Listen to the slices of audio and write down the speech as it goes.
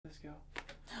go.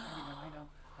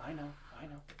 I know.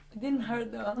 It didn't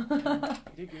hurt though.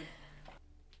 You did good.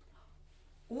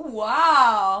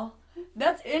 Wow,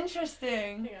 that's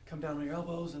interesting. Come down on your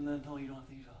elbows and then, oh, you don't have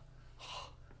to use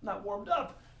not warmed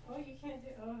up. Oh, you can't do,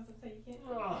 oh, I was going to say, you can't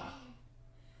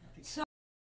do So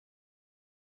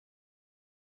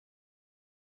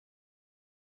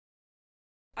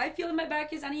I feel my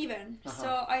back is uneven.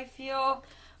 So I feel...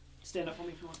 Stand up for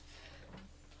me if you want.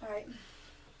 Alright.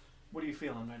 What are you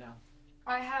feeling right now?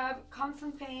 I have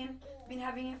constant pain, been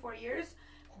having it for years.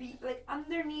 Like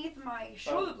underneath my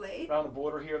shoulder blade. Around the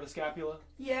border here of the scapula?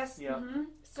 Yes. Yeah.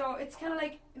 So it's kind of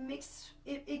like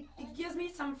it gives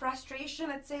me some frustration.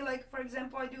 Let's say, like, for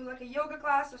example, I do like a yoga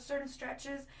class or certain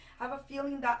stretches. I have a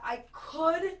feeling that I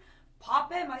could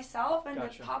pop it myself and the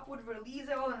pop would release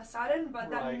it all of a sudden, but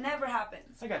that never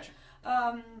happens. I got you.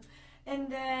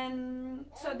 And then,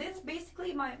 so that's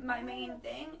basically my main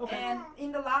thing. Okay. And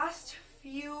in the last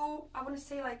few, I want to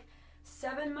say like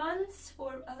 7 months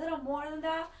or a little more than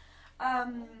that,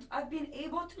 I've been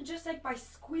able to just like by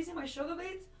squeezing my shoulder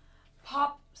blades,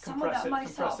 pop some of that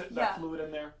myself. Compress that fluid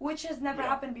in there. Which has never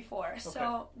happened before. Okay.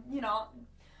 So, you know,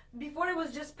 before it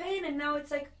was just pain and now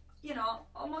it's like, you know,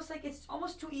 almost like it's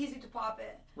almost too easy to pop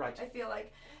it. Right. I feel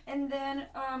like. And then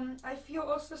I feel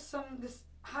also this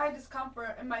high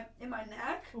discomfort in my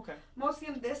neck. Okay. Mostly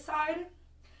on this side.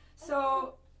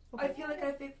 So I feel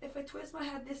like if I twist my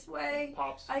head this way,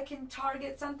 pops. I can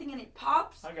target something and it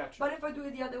pops. I got you. But if I do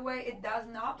it the other way, it does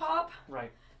not pop.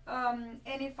 Right. And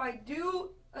if I do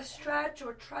a stretch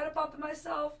or try to pop it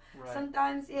myself,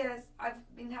 sometimes, yes, I've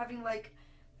been having like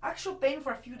actual pain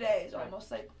for a few days,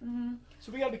 almost like.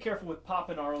 So we gotta be careful with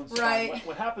popping our own spine. Right.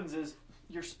 What happens is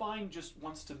your spine just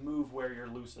wants to move where you're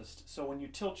loosest. So when you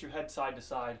tilt your head side to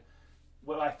side,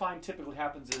 what I find typically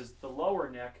happens is the lower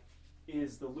neck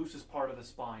is the loosest part of the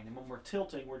spine, and when we're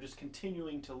tilting, we're just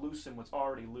continuing to loosen what's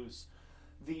already loose.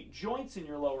 The joints in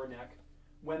your lower neck,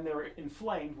 when they're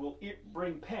inflamed, will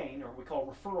bring pain, or we call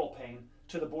referral pain,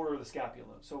 to the border of the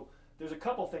scapula. So there's a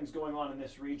couple things going on in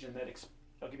this region that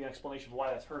I'll give you an explanation of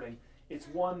why that's hurting. It's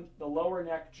one, the lower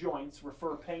neck joints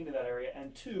refer pain to that area,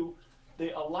 and two,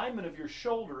 the alignment of your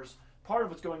shoulders. Part of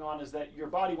what's going on is that your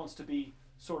body wants to be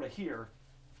sort of here.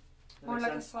 More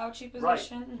like a slouchy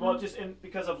position. Right. Well, just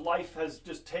because of life has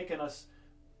just taken us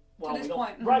to this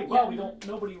point. Right. Well, we don't.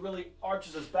 Nobody really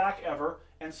arches us back ever,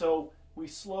 and so we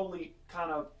slowly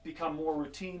kind of become more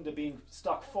routine to being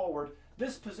stuck forward.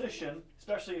 This position,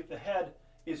 especially if the head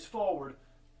is forward,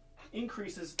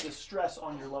 increases the stress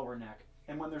on your lower neck.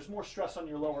 And when there's more stress on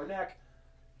your lower neck,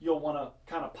 you'll want to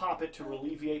kind of pop it to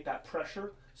alleviate that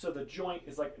pressure. So the joint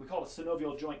is like, we call it a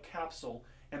synovial joint capsule,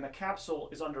 and the capsule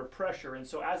is under pressure. And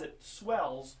so as it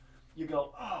swells, you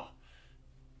go, oh,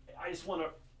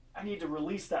 I need to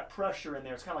release that pressure in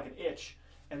there. It's kind of like an itch.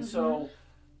 And so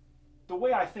the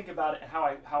way I think about it and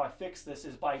how I fix this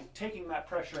is by taking that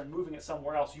pressure and moving it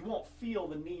somewhere else. You won't feel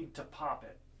the need to pop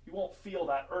it. You won't feel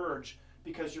that urge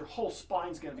because your whole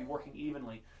spine's going to be working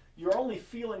evenly. You're only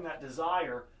feeling that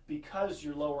desire because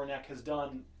your lower neck has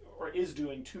done or is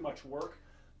doing too much work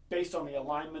based on the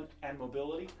alignment and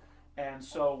mobility. And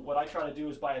so what I try to do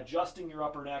is by adjusting your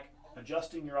upper neck,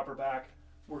 adjusting your upper back,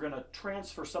 we're going to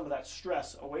transfer some of that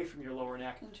stress away from your lower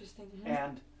neck. Interesting.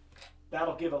 And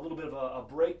that'll give a little bit of a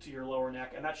break to your lower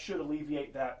neck, and that should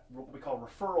alleviate that what we call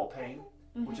referral pain,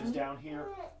 which is down here.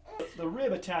 The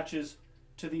rib attaches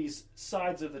to these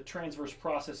sides of the transverse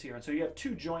process here. And so you have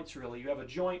two joints really. You have a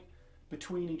joint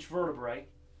between each vertebrae,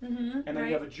 and then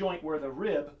you have a joint where the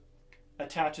rib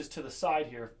attaches to the side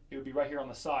here. It would be right here on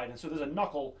the side. And so there's a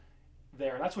knuckle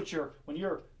there. And that's what when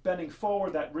you're bending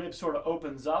forward, that rib sort of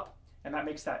opens up, and that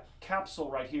makes that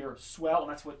capsule right here swell, and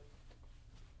that's what...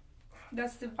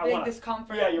 That's the big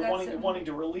discomfort. Yeah, you're wanting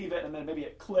to relieve it, and then maybe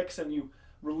it clicks and you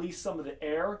release some of the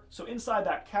air. So inside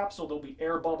that capsule, there'll be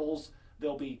air bubbles,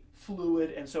 there'll be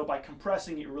fluid, and so by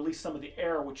compressing it, you release some of the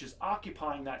air, which is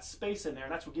occupying that space in there,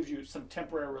 and that's what gives you some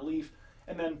temporary relief.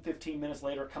 And then 15 minutes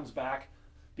later, it comes back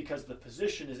because the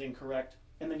position is incorrect,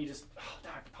 and then you just,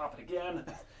 now I have to pop it again.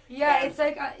 Yeah, and it's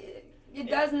like, it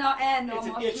does not end it's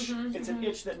almost. An itch. It's an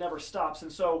itch that never stops,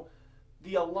 and so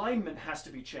the alignment has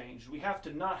to be changed. We have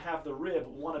to not have the rib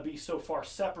want to be so far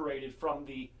separated from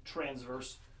the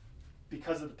transverse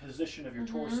because of the position of your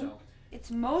torso.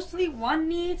 It's mostly one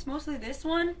knee. It's mostly this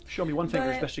one. Show me one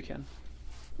finger as best you can.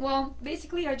 Well,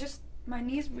 basically, my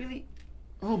knee's really...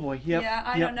 Oh boy, yep. Yeah,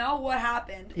 I don't know what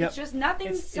happened. It's just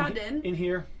nothing sudden. In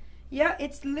here? Yeah,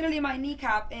 it's literally my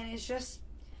kneecap, and it's just...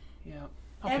 Yeah.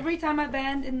 Okay. Every time I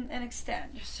bend and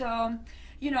extend. So...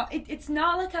 You know, it's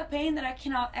not like a pain that I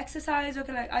cannot exercise.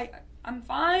 Okay, like I'm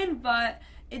fine, but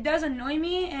it does annoy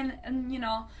me, and you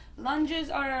know, lunges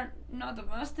are not the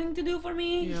best thing to do for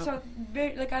me. Yeah. So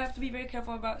very, like, I have to be very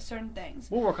careful about certain things.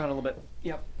 We'll work on it a little bit.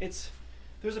 Yep,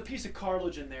 there's a piece of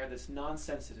cartilage in there that's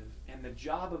non-sensitive, and the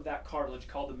job of that cartilage,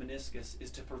 called the meniscus, is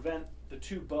to prevent the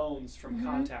two bones from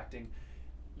contacting.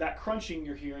 That crunching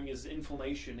you're hearing is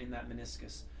inflammation in that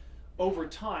meniscus. Over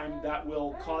time, that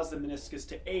will cause the meniscus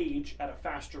to age at a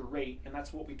faster rate, and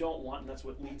that's what we don't want, and that's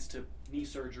what leads to knee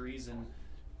surgeries and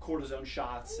cortisone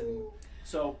shots. And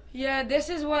so Yeah, this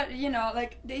is what, you know,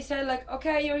 like, they said, like,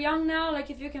 okay, you're young now, like,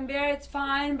 if you can bear it, it's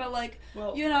fine, but, like,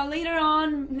 well, you know, later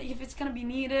on, if it's gonna be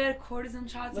needed, cortisone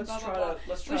shots and let's blah, blah, blah.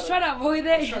 let's Try to avoid it.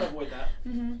 let's try to avoid that.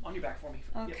 Mm-hmm. On your back for me.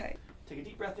 Okay. Yep. Take a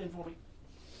deep breath in for me.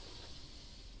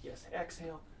 Yes,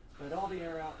 exhale. Let all the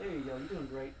air out. There you go. You're doing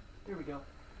great. Here we go.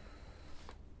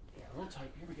 Yeah, a little tight.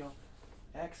 Here we go.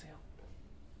 Exhale.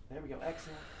 There we go.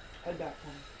 Exhale. Head back for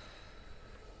me.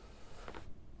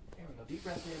 There we go. Deep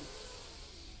breath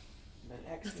in. And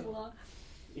then exhale. That's a lot.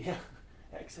 Yeah.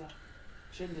 Exhale.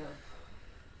 Chin down.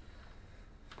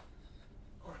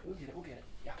 All right, we'll get it. We'll get it.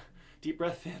 Yeah. Deep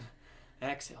breath in.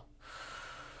 Exhale.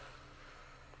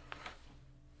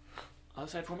 Other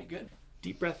side for me. Good.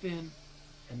 Deep breath in,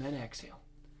 and then exhale.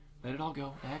 Let it all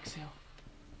go. Exhale.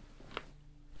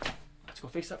 Let's go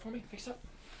face up for me. Face up.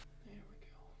 There we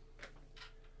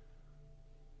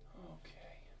go.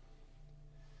 Okay.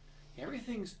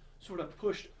 Everything's sort of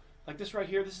pushed like this right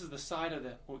here. This is the side of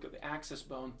what we got the axis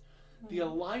bone. The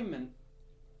alignment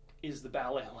is the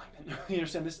ballet alignment. You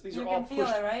understand? These are all pushed. You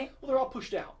can feel it, right? Well, they're all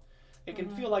pushed out. It can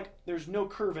feel like there's no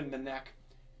curve in the neck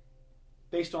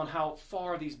based on how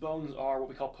far these bones are, what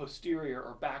we call posterior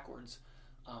or backwards.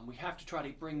 We have to try to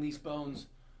bring these bones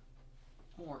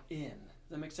more in.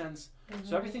 Does that make sense?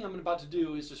 So everything I'm about to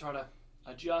do is to try to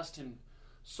adjust and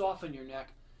soften your neck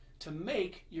to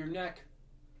make your neck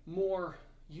more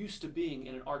used to being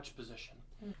in an arched position.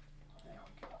 There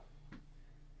we go.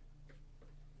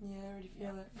 Yeah, I already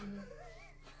feel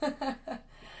it.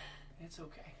 It's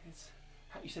okay.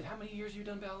 You said how many years you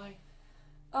done ballet?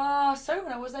 Started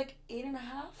when I was like 8.5,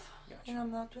 Gotcha. and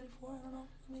I'm now 24. I don't know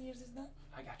how many years is that.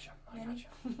 I got you. I got Many?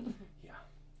 you. Yeah.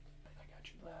 I got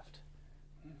you left.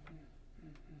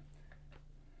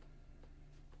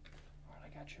 All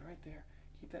right, I got you right there.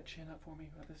 Keep that chin up for me.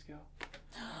 Let this go.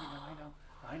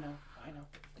 I know.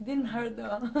 It didn't hurt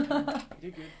though. You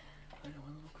did good. I know.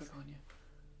 A little quick on you.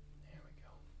 There we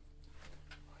go.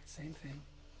 All right, same thing.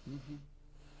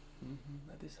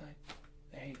 Let this side.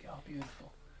 There you go.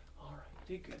 Beautiful. All right.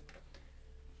 Did good.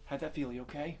 How'd that feel? You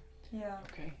okay? Yeah.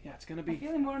 Okay. Yeah, it's gonna I'm be.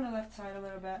 feeling more on the left side a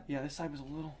little bit. Yeah, this side was a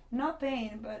little. Not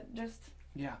pain, but just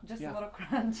Yeah. a little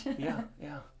crunch. Yeah.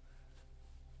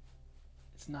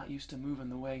 It's not used to moving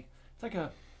the way. It's like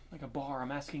a bar.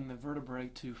 I'm asking the vertebrae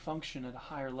to function at a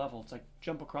higher level. It's like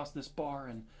jump across this bar,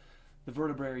 and the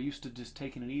vertebrae are used to just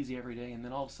taking it easy every day, and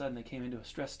then all of a sudden they came into a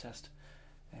stress test,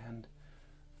 and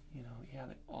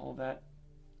all of that.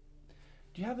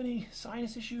 Do you have any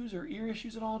sinus issues or ear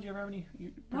issues at all? Do you ever have any?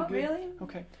 Not really.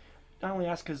 Okay. I only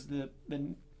ask because the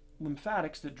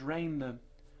lymphatics that drain the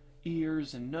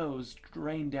ears and nose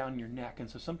drain down your neck, and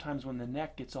so sometimes when the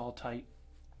neck gets all tight,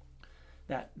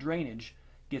 that drainage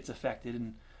gets affected.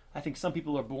 And I think some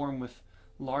people are born with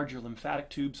larger lymphatic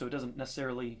tubes, so it doesn't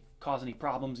necessarily cause any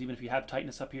problems, even if you have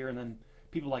tightness up here. And then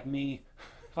people like me,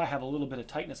 if I have a little bit of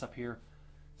tightness up here,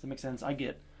 does that make sense? I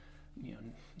get,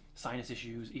 sinus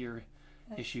issues, ear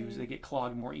issues. They get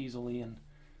clogged more easily, and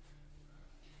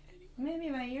maybe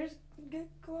my ears get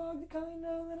clogged kind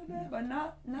of a little bit, but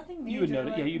nothing major. you would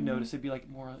notice. Like, You'd notice it'd be like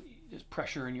more just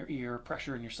pressure in your ear,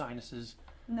 pressure in your sinuses.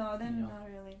 No, then not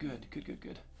really. Good.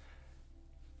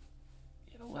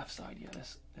 Yeah, the left side. Yeah,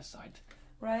 this side.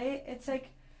 Right? It's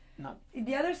like Not.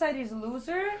 The other side is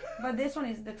looser, but this one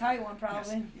is the tight one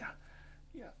probably. Yes.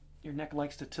 Yeah. Your neck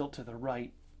likes to tilt to the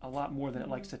right a lot more than it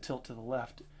likes to tilt to the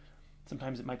left.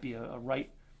 Sometimes it might be a right.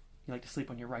 You like to sleep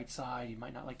on your right side. You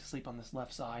might not like to sleep on this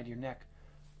left side. Your neck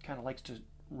kind of likes to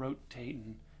rotate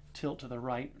and tilt to the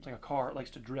right. It's like a car. It likes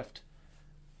to drift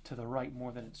to the right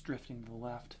more than it's drifting to the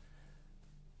left.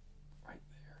 Right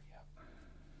there, yep.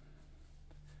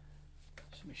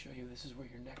 So let me show you. This is where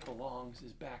your neck belongs,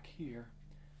 is back here.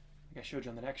 Like I showed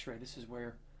you on that x-ray, this is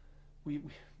where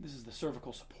this is the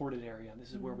cervical supported area.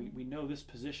 This is where we know this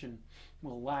position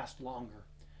will last longer.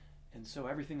 And so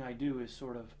everything I do is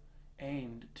sort of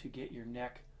aimed to get your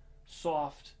neck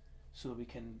soft so that we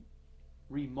can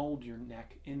remold your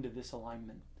neck into this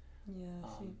alignment. Yeah.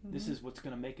 This is what's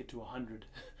going to make it to 100.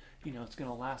 It's going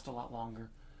to last a lot longer.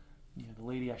 The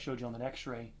lady I showed you on that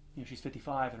x-ray, she's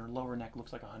 55 and her lower neck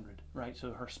looks like 100, right?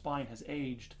 So her spine has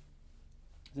aged,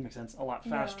 does that make sense, a lot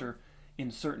faster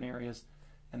in certain areas.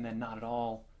 and then not at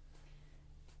all.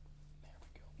 There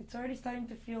we go. It's already starting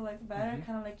to feel like better,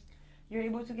 kind of like you're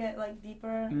able to get like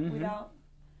deeper without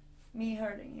me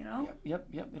hurting, you know? Yep.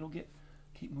 It'll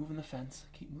keep moving the fence.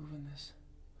 Keep moving this.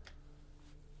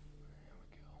 There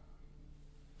we go.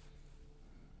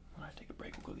 All right, take a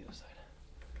break. We'll go to the other side.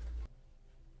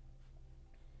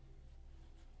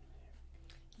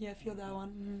 Yeah, I feel that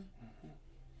one.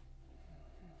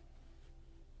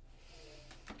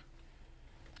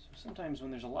 So sometimes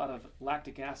when there's a lot of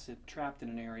lactic acid trapped in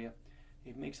an area,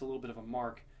 it makes a little bit of a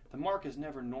mark. The mark is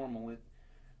never normal.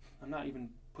 I'm not even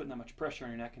putting that much pressure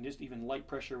on your neck, and just even light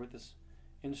pressure with this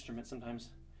instrument sometimes,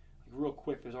 like real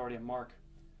quick, there's already a mark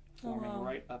forming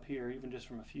right up here, even just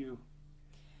from a few.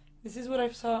 This is what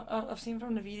I've seen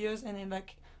from the videos, and it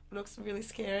like looks really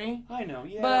scary. I know,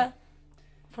 yeah. But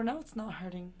for now, it's not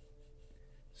hurting.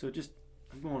 So just,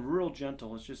 I'm going real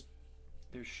gentle. It's just,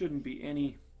 there shouldn't be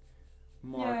any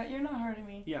mark. Yeah, you're not hurting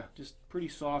me. Yeah, just pretty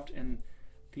soft, and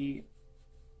the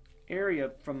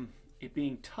area from it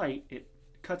being tight, it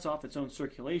cuts off its own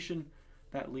circulation.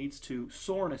 That leads to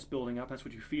soreness building up. That's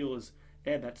what you feel is,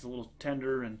 Ed, that's a little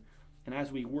tender, and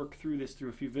as we work through this through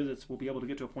a few visits, we'll be able to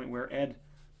get to a point where, Ed,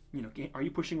 you know, are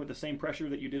you pushing with the same pressure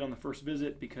that you did on the first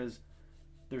visit? Because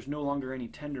there's no longer any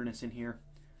tenderness in here.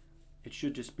 It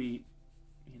should just be,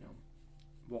 you know,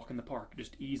 walk in the park,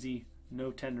 just easy,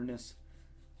 no tenderness.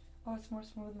 Oh, it's more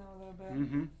smooth now a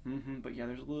little bit. But yeah,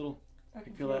 there's a little, I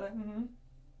can feel feel that. it.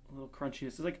 A little crunchiness.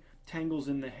 It's like tangles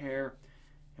in the hair,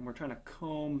 and we're trying to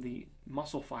comb the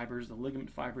muscle fibers, the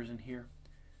ligament fibers in here.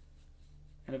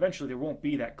 And eventually there won't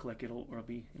be that click. It'll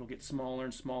get smaller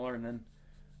and smaller, and then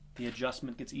the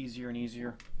adjustment gets easier and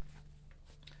easier.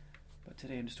 But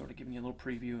today I'm just sort of giving you a little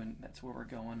preview, and that's where we're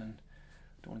going. And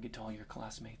don't want to get to all your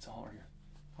classmates, all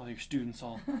your students,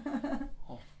 all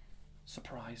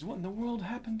surprised. What in the world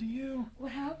happened to you?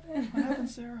 What happened? What happened,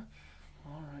 Sarah?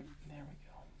 All right, there we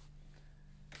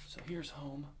go. So here's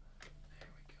home. There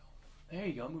we go. There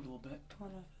you go. Move a little bit. Oh,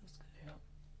 that feels good. Yeah.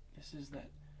 This is that.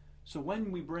 So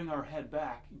when we bring our head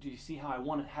back, do you see how I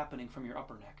want it happening from your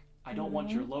upper neck? I don't want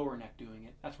your lower neck doing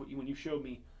it. That's what when you showed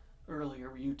me earlier,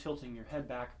 were you tilting your head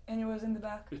back? And it was in the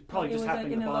back. It's probably just happening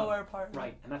like in the bottom. lower part.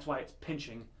 Right, and that's why it's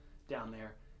pinching down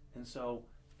there. And so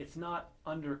it's not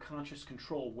under conscious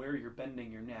control where you're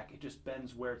bending your neck. It just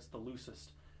bends where it's the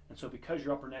loosest. And so because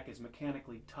your upper neck is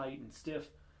mechanically tight and stiff,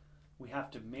 we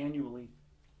have to manually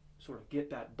sort of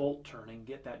get that bolt turning,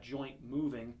 get that joint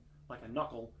moving like a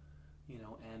knuckle, you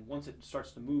know, and once it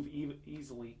starts to move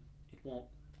easily,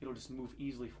 it'll just move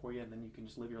easily for you, and then you can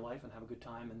just live your life and have a good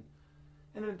time. And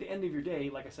then at the end of your day,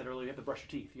 like I said earlier, you have to brush your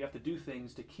teeth. You have to do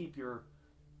things to keep your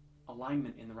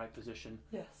alignment in the right position.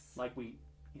 Yes. Like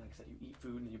like I said, you eat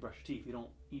food and then you brush your teeth. You don't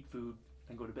eat food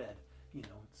and go to bed. You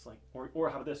know, it's like, or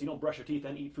how about this? You don't brush your teeth,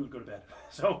 then eat food, go to bed.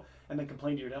 So, and then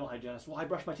complain to your dental hygienist, well, I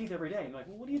brush my teeth every day. And you're like,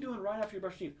 well, what are you doing right after you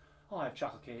brush your teeth? Oh, I have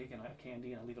chocolate cake and I have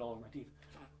candy and I leave it all over my teeth.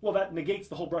 Well, that negates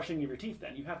the whole brushing of your teeth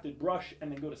then. You have to brush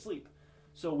and then go to sleep.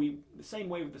 So the same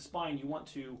way with the spine, you want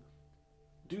to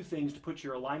do things to put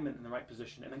your alignment in the right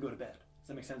position and then go to bed. Does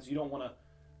that make sense? You don't want to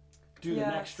do the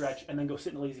neck stretch and then go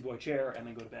sit in a lazy boy chair and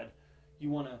then go to bed. You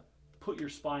want to put your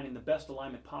spine in the best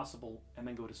alignment possible and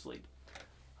then go to sleep.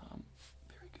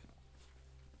 Very good.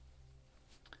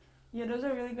 Yeah, those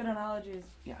are really good analogies.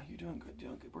 Yeah, you're doing good,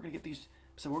 We're going to get these,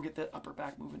 so we'll get that upper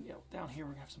back moving. Yeah, down here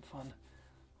we're going to have some fun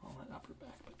on that upper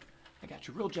back. But I got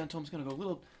you real gentle. I'm just going to go a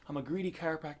little, I'm a greedy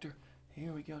chiropractor.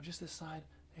 Here we go, just this side.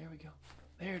 There we go.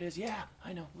 There it is. Yeah,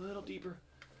 I know, a little deeper.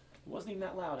 It wasn't even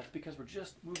that loud. It's because we're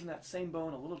just moving that same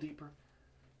bone a little deeper.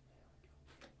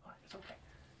 All right, it's okay.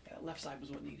 Yeah, that left side was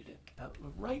what needed it. The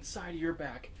right side of your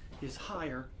back is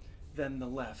higher than the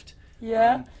left.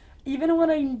 Yeah. Even when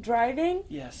I'm driving,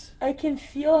 yes, I can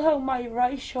feel how my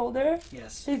right shoulder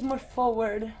is more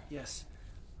forward. Yes.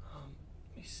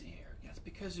 Let me see here. Yeah, it's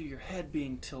because of your head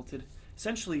being tilted.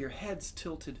 Essentially, your head's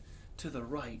tilted to the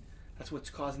right. That's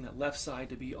what's causing that left side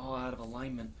to be all out of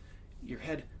alignment. Your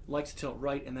head likes to tilt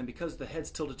right, and then because the head's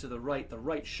tilted to the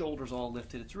right shoulder's all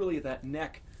lifted. It's really that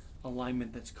neck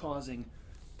alignment that's causing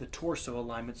the torso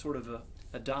alignment, sort of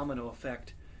a domino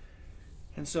effect.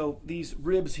 And so these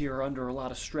ribs here are under a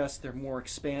lot of stress. They're more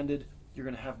expanded. You're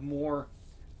going to have more,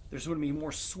 there's going to be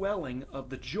more swelling of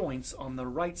the joints on the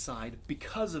right side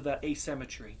because of that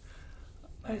asymmetry.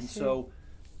 And so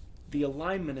the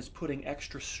alignment is putting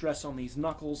extra stress on these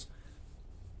knuckles.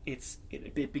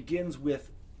 It begins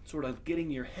with sort of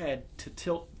getting your head to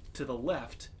tilt to the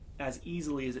left as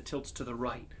easily as it tilts to the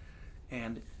right.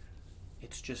 And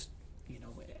it's just, you know,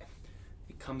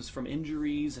 it comes from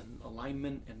injuries and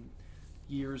alignment and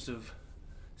years of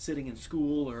sitting in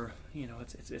school, or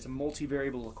it's a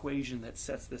multivariable equation that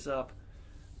sets this up.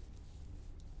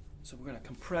 So we're going to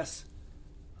compress,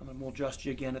 and then we'll adjust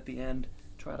you again at the end.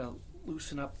 Try to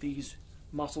loosen up these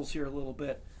muscles here a little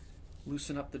bit,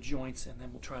 loosen up the joints, and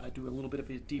then we'll try to do a little bit of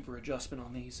a deeper adjustment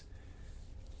on these.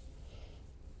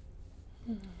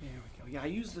 There we go. Yeah, I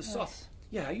use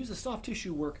the soft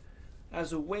tissue work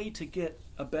as a way to get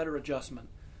a better adjustment.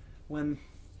 When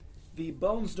the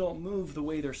bones don't move the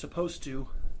way they're supposed to,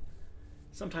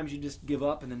 sometimes you just give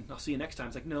up and then I'll see you next time.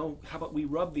 It's like, no, how about we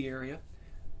rub the area,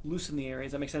 loosen the area,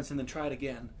 does that make sense, and then try it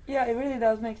again. Yeah, it really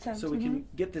does make sense. So we can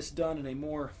get this done in a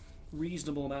more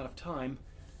reasonable amount of time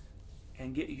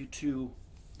and get you to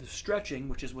the stretching,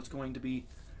 which is what's going to be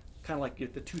kind of like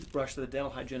the toothbrush that the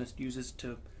dental hygienist uses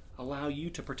to allow you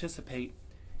to participate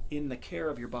in the care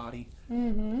of your body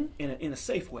in a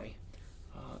safe way,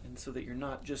 and so that you're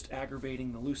not just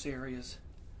aggravating the loose areas.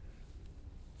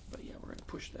 But yeah, we're going to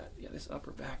push that. Yeah, this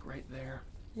upper back right there.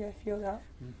 Yeah, I feel that.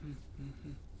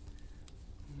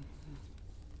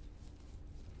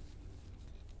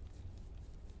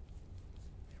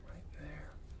 Right there.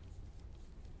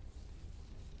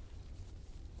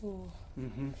 Ooh.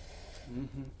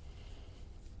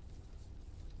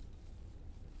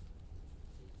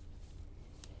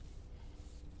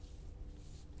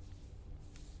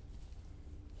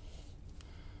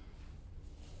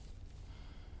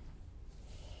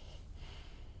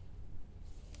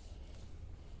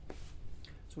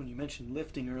 So when you mentioned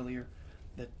lifting earlier,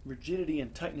 that rigidity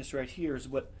and tightness right here is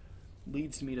what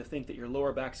leads me to think that your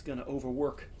lower back's going to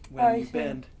overwork when you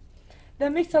bend.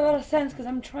 That makes a lot of sense because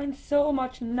I'm trying so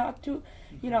much not to,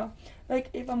 like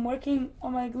if I'm working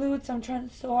on my glutes, I'm trying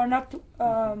so hard not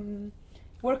to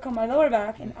work on my lower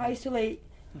back and isolate,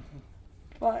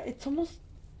 but it's almost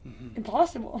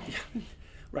impossible.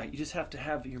 Right, you just have to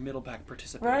have your middle back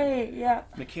participate. Right, yeah.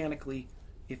 Mechanically,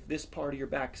 if this part of your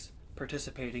back's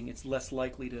participating, it's less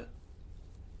likely to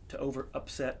over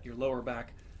upset your lower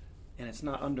back, and it's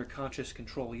not under conscious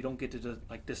control. You don't get to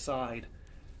decide,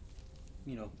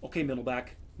 okay, middle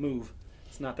back, move.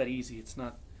 It's not that easy. It's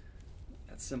not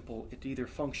that simple. It either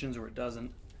functions or it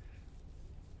doesn't.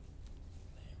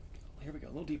 Here we go, a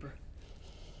little deeper.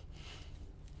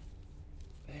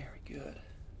 Very good.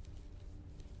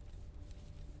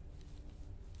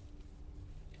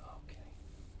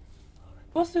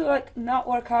 Supposed to not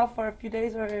work out for a few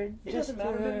days or it doesn't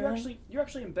matter. You're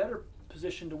actually in better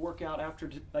position to work out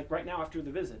after right now after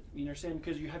the visit. You understand,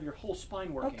 because you have your whole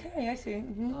spine working. Okay, I see.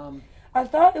 I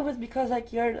thought it was because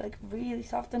you're really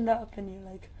softened up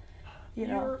and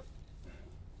you're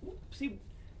See,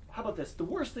 how about this? The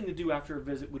worst thing to do after a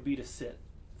visit would be to sit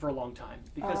for a long time,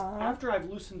 because after I've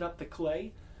loosened up the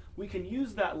clay, we can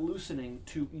use that loosening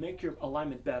to make your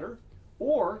alignment better,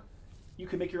 or you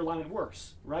can make your alignment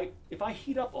worse, right? If I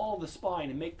heat up all the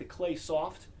spine and make the clay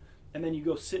soft, and then you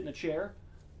go sit in a chair,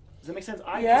 does that make sense?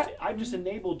 I've just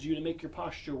enabled you to make your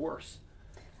posture worse.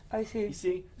 I see. You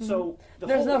see? So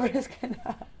there's no risk in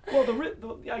that. Well,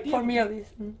 the idea for me at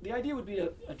least. The idea would be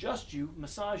to adjust you,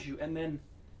 massage you, and then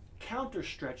counter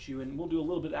stretch you, and we'll do a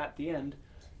little bit at the end.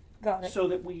 Got it. So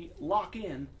that we lock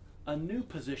in a new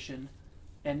position,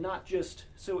 and not just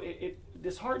so it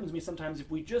disheartens me sometimes if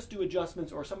we just do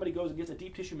adjustments, or somebody goes and gets a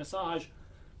deep tissue massage,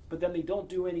 but then they don't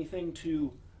do anything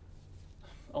to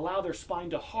allow their spine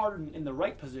to harden in the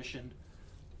right position.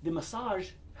 The massage,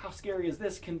 how scary is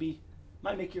this,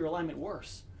 might make your alignment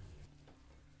worse.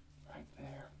 Right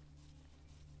there.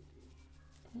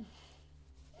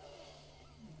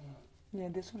 Yeah,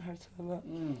 this one hurts a lot.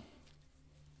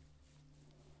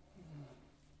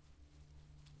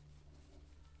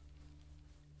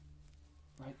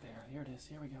 Right there. Here it is.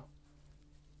 Here we go.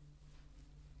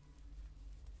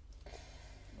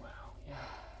 Wow. Yeah.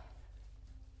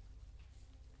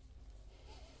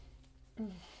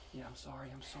 Yeah, I'm sorry.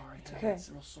 It's okay. It's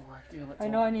real sore. I feel it. I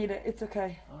know I need it. It's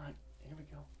okay. All right. Here we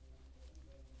go.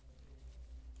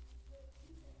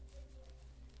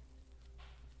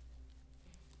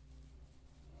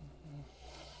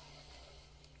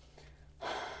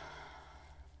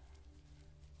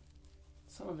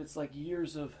 Some of it's like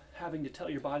years of having to tell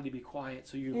your body to be quiet.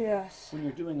 So when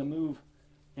you're doing a move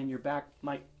and your back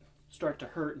might start to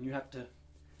hurt and you have to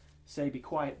say, be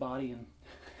quiet, body. And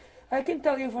I can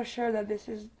tell you for sure that this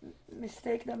is a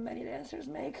mistake that many dancers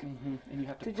make. And you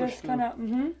have to just kind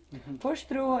of push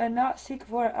through and not seek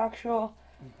for actual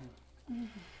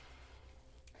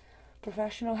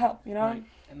professional help, Right.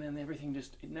 And then everything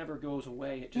it never goes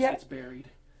away. It just gets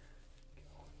buried.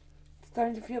 It's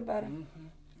starting to feel better.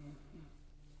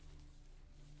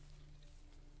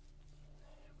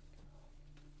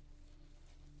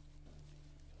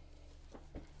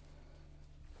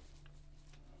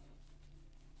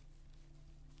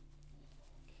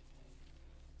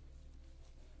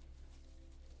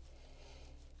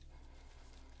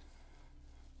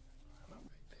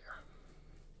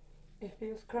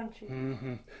 feels crunchy.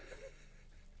 Mm-hmm.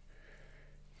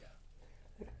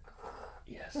 Yeah.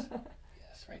 Yes.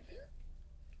 Yes, right there.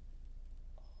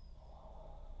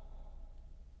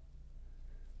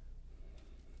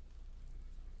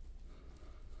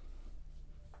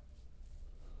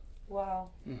 Wow.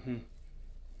 Mm-hmm.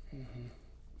 Mm-hmm.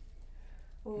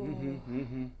 Ooh. Mm-hmm.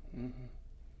 Mm-hmm. Mm-hmm.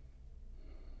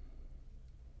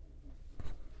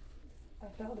 I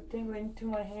felt the tingling to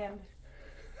my hand.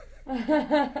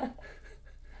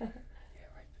 Yeah,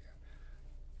 right there.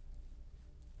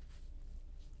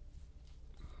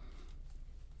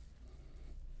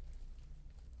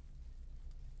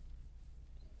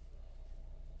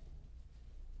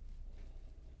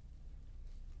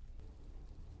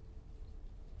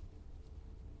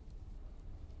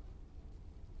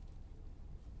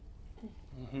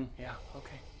 Mm-hmm. Yeah,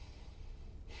 okay.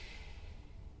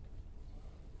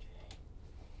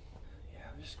 Yeah,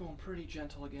 I'm just going pretty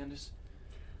gentle again, just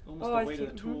almost Oh, the I weight see.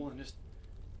 of the tool and just...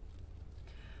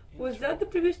 Was that the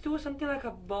previous tool something like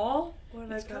a ball? Or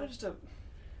It's like kind of just a...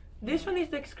 This one is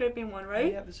the scraping one,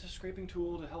 right? Yeah, this is a scraping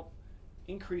tool to help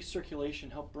increase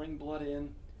circulation, help bring blood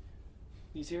in.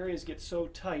 These areas get so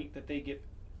tight that they get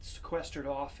sequestered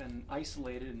off and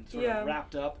isolated and sort of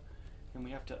wrapped up, and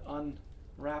we have to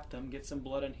unwrap them, get some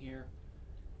blood in here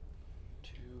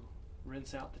to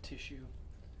rinse out the tissue.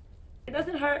 It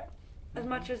doesn't hurt as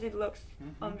much as it looks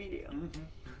on video.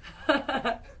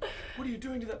 What are you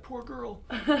doing to that poor girl?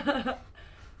 I know,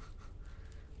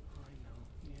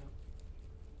 yeah.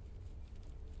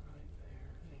 Right there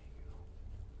you go.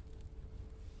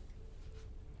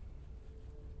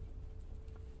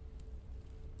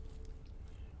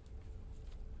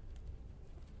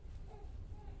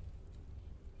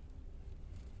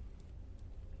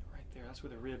 Right there, that's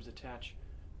where the ribs attach,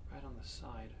 right on the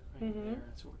side, right there.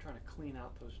 So we're trying to clean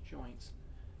out those joints.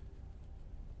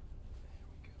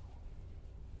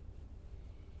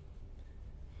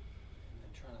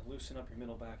 Trying to loosen up your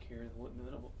middle back here. The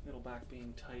middle back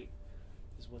being tight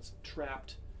is what's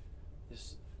trapped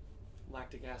this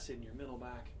lactic acid in your middle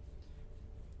back.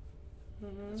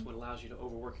 That's what allows you to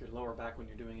overwork your lower back when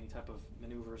you're doing any type of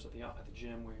maneuvers at the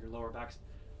gym where your lower back's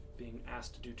being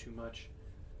asked to do too much.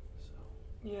 So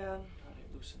yeah, try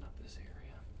to loosen up this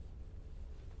area.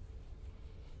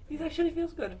 It actually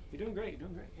feels good. You're doing great. You're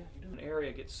doing great. Yeah, you're doing. An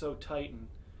area gets so tight and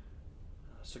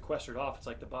sequestered off. It's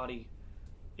like the body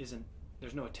isn't.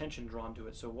 There's no attention drawn to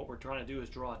it. So what we're trying to do is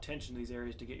draw attention to these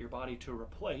areas to get your body to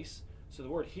replace. So the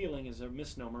word healing is a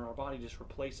misnomer. Our body just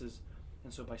replaces.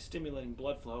 And so by stimulating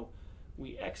blood flow,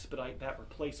 we expedite that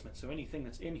replacement. So anything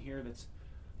that's in here that's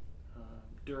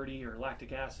dirty or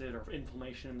lactic acid or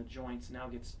inflammation in the joints now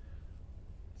gets,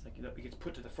 it's like it gets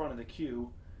put to the front of the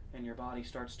queue, and your body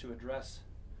starts to address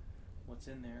what's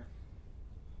in there.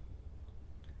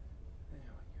 There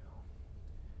we go.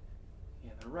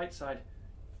 Yeah, the right side,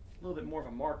 a little bit more of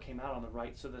a mark came out on the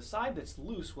right. So the side that's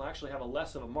loose will actually have a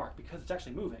less of a mark because it's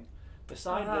actually moving. The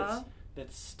side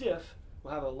that's stiff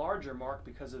will have a larger mark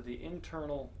because of the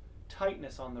internal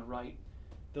tightness on the right.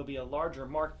 There'll be a larger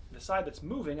mark. The side that's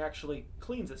moving actually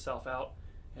cleans itself out,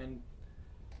 and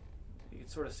you can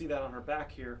sort of see that on her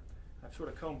back here. I've sort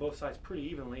of combed both sides pretty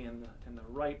evenly, and the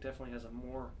right definitely has a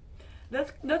more...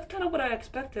 That's kind of what I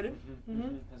expected.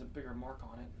 Has a bigger mark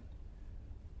on it.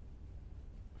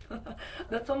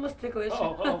 That's almost ticklish.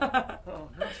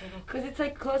 Because it's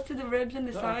like close to the ribs and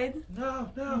the side.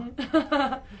 No.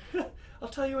 I'll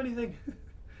tell you anything.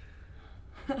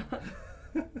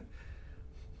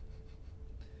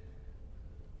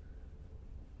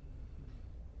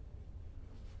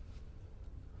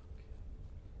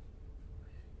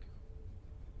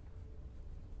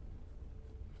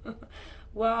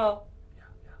 Wow. Yeah.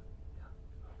 Okay.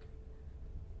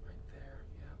 Right there,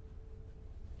 yeah.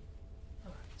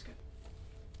 All right, that's good.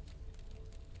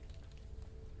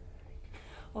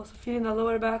 Also feeling the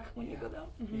lower back when you go down.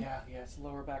 Yeah, it's the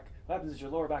lower back. What happens is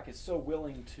your lower back is so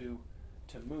willing to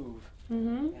move,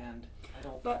 and I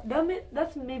don't... But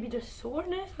that's maybe just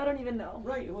soreness? I don't even know.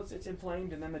 Right, well, it's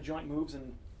inflamed, and then the joint moves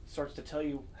and starts to tell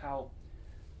you how...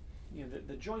 You know,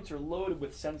 the joints are loaded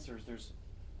with sensors. There's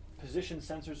position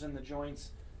sensors in the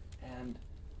joints, and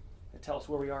it tells us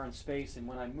where we are in space, and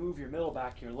when I move your middle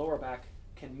back, your lower back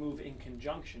can move in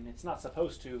conjunction. It's not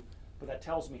supposed to, but that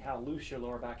tells me how loose your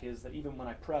lower back is, that even when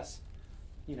I press,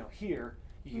 here,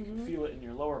 you can feel it in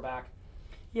your lower back.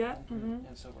 Yeah. And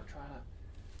so we're trying to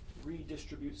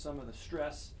redistribute some of the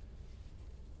stress.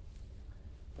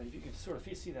 But if you can sort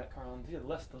of see that, Carlin, the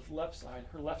left side,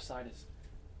 her left side is...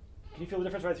 Can you feel the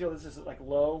difference? Right, I feel this is like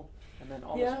low, and then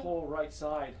on this whole right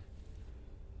side,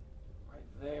 right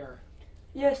there.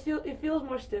 Yeah, still it feels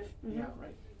more stiff. Yeah,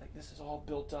 right. Like this is all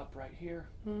built up right here,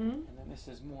 Mhm. and then this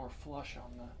is more flush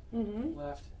on the Mhm.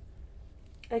 left.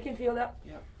 I can feel that.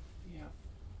 Yep, yep.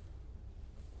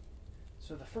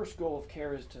 So the first goal of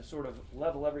care is to sort of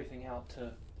level everything out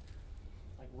to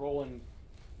like rolling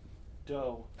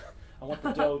dough. I want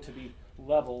the dough to be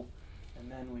level,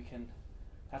 and then we can,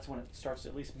 that's when it starts to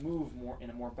at least move more in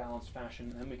a more balanced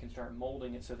fashion, and then we can start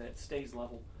molding it so that it stays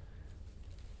level.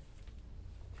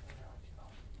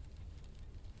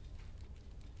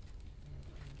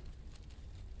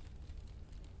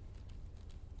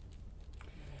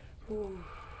 Ooh.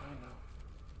 I know.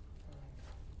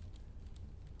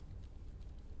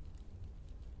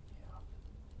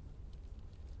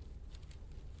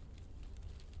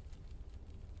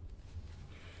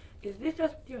 Is this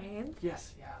just with your hands?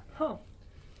 Yes, yeah. Huh.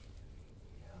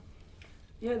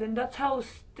 Yeah, then that's how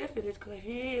stiff it is, because I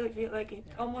feel like it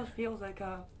almost feels like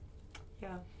a,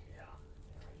 yeah.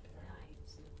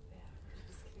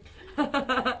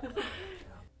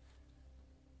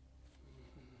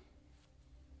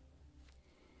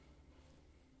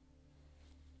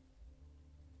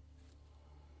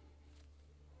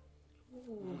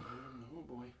 Ooh. Oh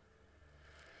boy.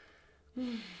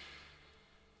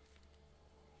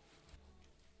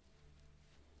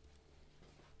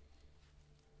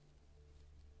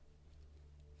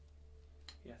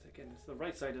 Yes, again, the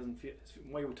right side doesn't feel, it's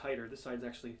way tighter. This side's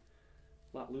actually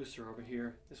a lot looser over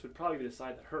here. This would probably be the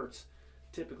side that hurts.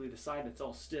 Typically the side that's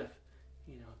all stiff,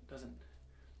 you know, doesn't,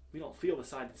 we don't feel the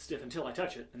side that's stiff until I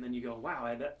touch it. And then you go,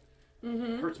 wow, that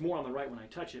hurts more on the right when I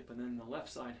touch it, but then the left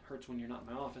side hurts when you're not in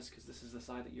my office because this is the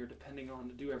side that you're depending on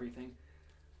to do everything.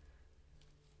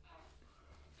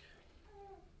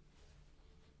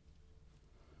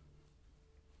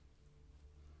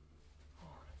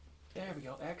 All right. There we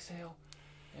go. Exhale.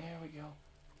 There we go.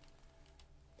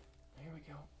 There we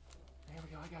go. There we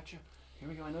go. I got you. Here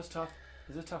we go. I know it's tough.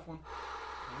 This is a tough one.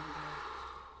 There we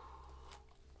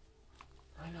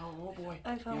go. I know. Oh boy.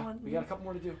 I found one. We got a couple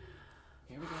more to do.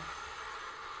 Here we go.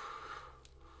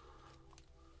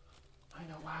 I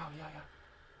know. Wow. Yeah,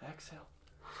 yeah. Exhale.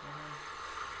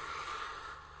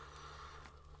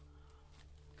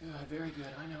 Slowly. Good. Very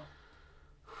good. I know.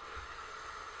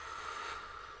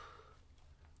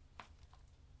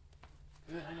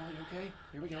 Good. I know. You okay?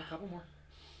 Here we go. A couple more.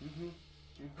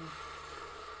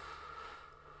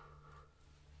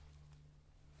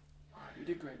 All right. You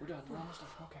did great. We're done. We're almost done.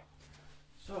 Okay.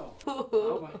 So. Oh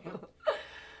boy. Yep.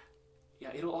 Yeah,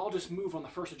 it'll all just move on the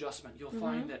first adjustment. You'll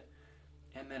find that,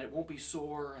 and then it won't be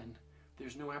sore, and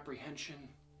there's no apprehension.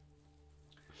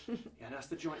 Yeah, that's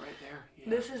the joint right there. Yeah.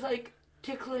 This is like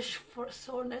ticklish for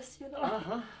soreness, you know?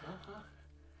 Uh-huh.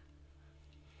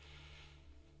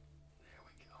 There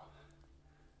we go.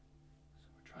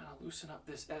 So we're trying to loosen up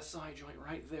this SI joint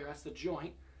right there. That's the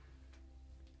joint.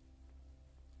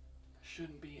 There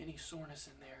shouldn't be any soreness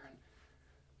in there. And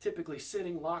typically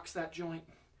sitting locks that joint.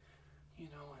 You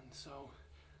know, and so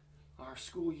our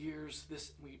school years,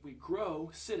 we grow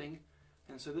sitting,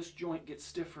 and so this joint gets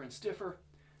stiffer and stiffer,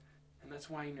 and that's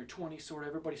why in your 20s sort of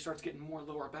everybody starts getting more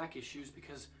lower back issues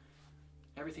because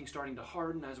everything's starting to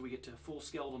harden as we get to full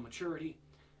skeletal maturity,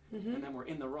 and then we're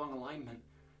in the wrong alignment,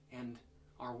 and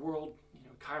our world, you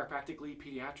know, chiropractically,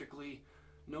 pediatrically,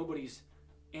 nobody's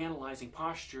analyzing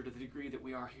posture to the degree that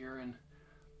we are here, and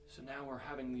so now we're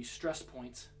having these stress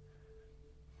points.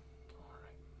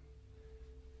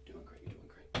 Doing great, you're doing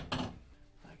great.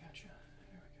 I got you.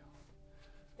 There we go.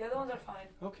 The other ones are fine.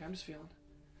 Okay, I'm just feeling.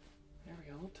 There we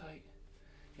go, a little tight.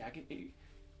 Yeah, I can.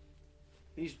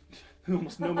 These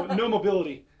almost no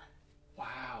mobility.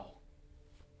 Wow.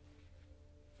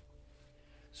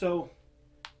 So,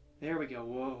 there we go.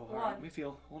 Whoa. All right, let me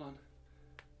feel. Hold on.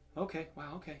 Okay.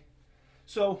 Wow. Okay.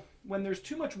 So when there's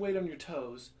too much weight on your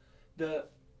toes, the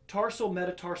tarsal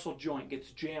metatarsal joint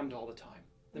gets jammed all the time.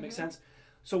 That makes sense.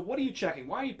 So what are you checking?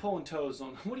 Why are you pulling toes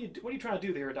on? What are you trying to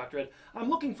do there, Dr. Ed? I'm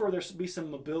looking for there to be some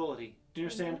mobility. Do you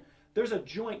understand? There's a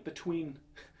joint between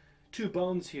two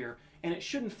bones here, and it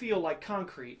shouldn't feel like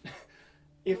concrete.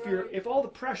 If all the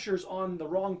pressure's on the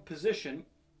wrong position,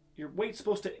 your weight's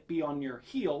supposed to be on your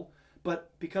heel,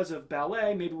 but because of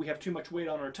ballet, maybe we have too much weight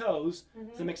on our toes.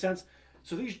 Does that make sense?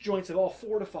 So these joints have all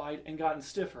fortified and gotten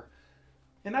stiffer.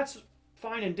 And that's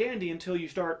fine and dandy until you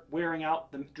start wearing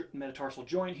out the metatarsal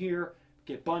joint here,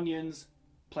 get bunions,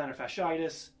 plantar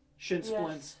fasciitis, shin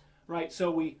splints, right?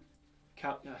 So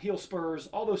heel spurs,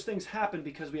 all those things happen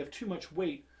because we have too much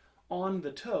weight on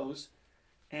the toes,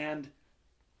 and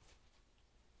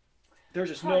there's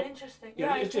just no. Interesting.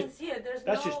 Yeah, I can see it.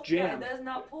 That's just jammed. Yeah, there's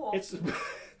no pull. It's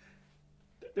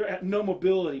there no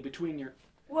mobility between your.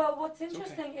 Well, what's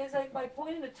interesting is like by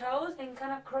pointing the toes and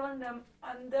kind of curling them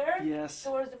under Yes.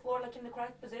 towards the floor, like in the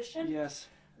correct position. Yes.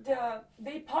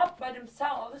 They pop by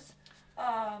themselves,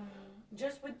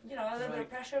 just with a little bit Right. of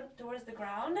pressure towards the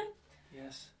ground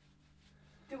Yes.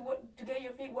 to get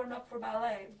your feet warmed up for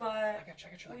ballet. But I got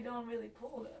you. we don't really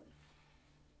pull them.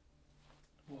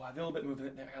 Oh, a little bit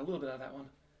movement there. A little bit out of that one.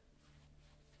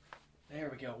 There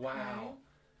we go. Wow.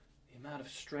 The amount of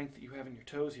strength that you have in your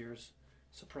toes here is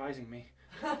surprising me.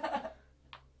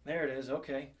 There it is.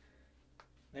 Okay.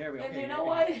 There we go. And Okay, you know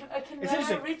what? I can It's never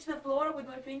interesting. reach the floor with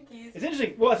my pinkies. It's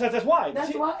interesting. Well, that's why.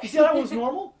 That's see, why. You see how that one's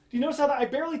normal? Do you notice how that I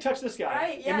barely touched this guy?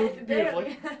 Right? It Yeah. moved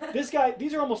beautifully. Barely. This guy,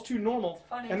 these are almost too normal.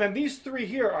 Funny. And then these three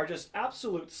here are just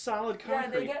absolute solid Yeah,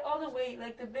 concrete. they get all the weight,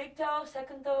 like the big toe,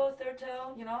 second toe, third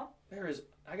toe. There is,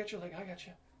 I got your leg, I got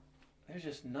you. There's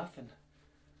just nothing.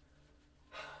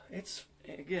 It's,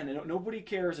 again, nobody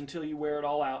cares until you wear it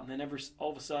all out, and then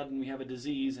all of a sudden we have a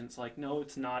disease, and it's like, no,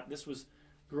 it's not. This was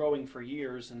growing for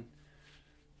years, and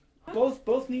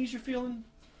both knees you're feeling?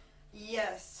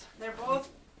 Yes, they're both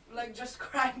like just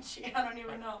crunchy. I don't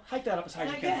even know. Hike that up as high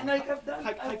as And you can. again, like I've done.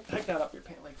 Hike that up your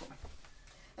pant leg for me.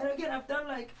 And again, I've done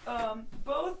like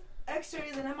both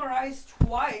X-rays and MRIs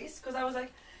twice because I was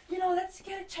like, let's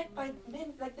get it checked by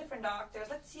like different doctors.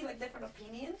 Let's see like different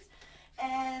opinions.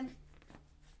 And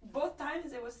both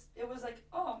times it was like,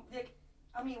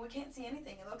 we can't see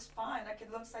anything. It looks fine. Like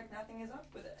it looks like nothing is up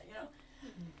with it,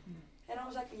 Mm-hmm. And I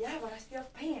was like, yeah, but I still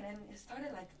have pain. And it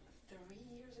started like 3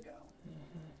 years ago.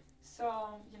 Mm-hmm.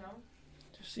 So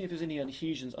Just see if there's any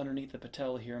adhesions underneath the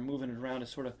patella here. I'm moving it around.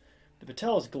 It's sort of, the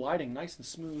patella is gliding nice and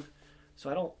smooth.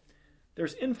 So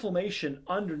there's inflammation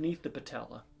underneath the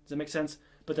patella. Does that make sense?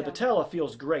 But the patella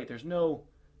feels great. There's no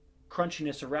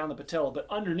crunchiness around the patella. But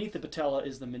underneath the patella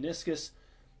is the meniscus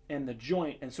and the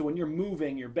joint. And so when you're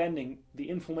moving, you're bending, the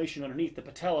inflammation underneath the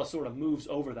patella sort of moves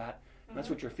over that. And that's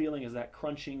what you're feeling is that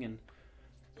crunching and...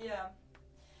 Yeah.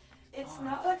 It's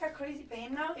not like a crazy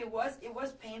pain now. It was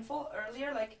painful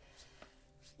earlier. Like,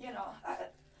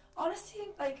 honestly,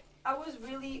 like I was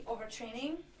really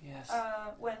overtraining. Yes.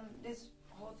 When this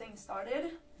whole thing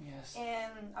started. Yes.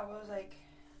 And I was like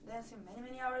dancing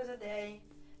many hours a day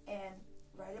and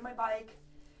riding my bike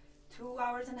 2.5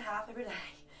 hours every day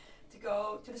to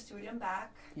go to the studio and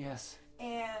back. Yes.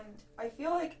 And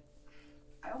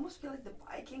I almost feel like the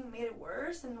biking made it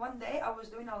worse. And one day I was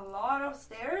doing a lot of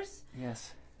stairs.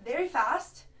 Yes. Very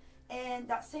fast. And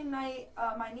that same night,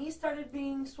 my knee started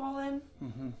being swollen.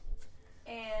 Mm-hmm.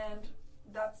 And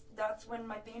that's when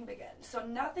my pain began. So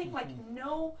nothing, like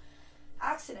no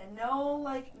accident, no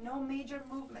major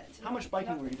movement. How much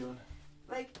biking were you doing?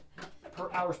 Like Per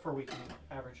hours per week,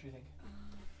 average, you think?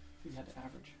 If you had to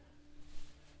average.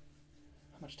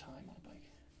 How much time on a bike?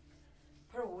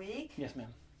 per week, Yes,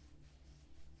 ma'am.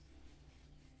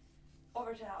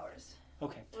 over 10 hours.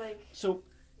 Okay. Like So,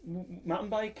 mountain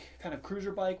bike, kind of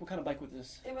cruiser bike. What kind of bike was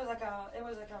this? it was like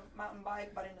a mountain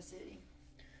bike, but in the city,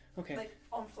 Okay. like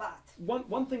on flat.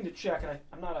 One thing to check, and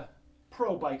I'm not a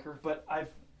pro biker, but I've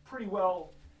pretty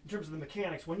well, in terms of the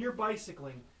mechanics, when you're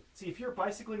bicycling, see if you're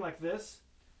bicycling like this,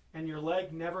 and your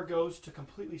leg never goes to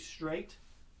completely straight,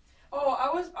 Oh,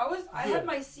 I Good. had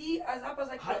my seat as up as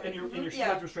I could. and your yeah.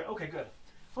 legs were straight. Okay, good.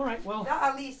 All right, well, That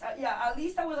at least, at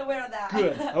least I was aware of that.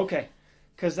 good. Okay,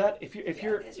 because that if this one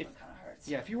kind of hurts.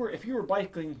 Yeah, if you were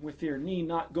biking with your knee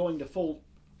not going to full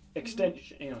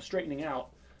extension, straightening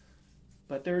out,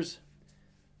 but there's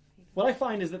what I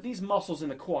find is that these muscles in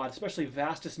the quad, especially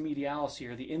vastus medialis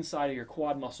here, the inside of your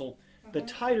quad muscle, the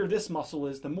tighter this muscle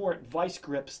is, the more it vice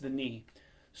grips the knee.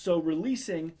 So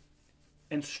releasing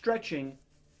and stretching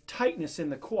tightness in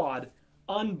the quad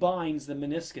unbinds the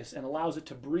meniscus and allows it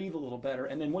to breathe a little better.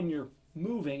 And then when you're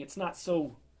moving, it's not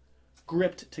so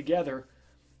gripped together,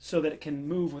 so that it can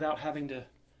move without having to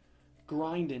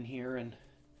grind in here. And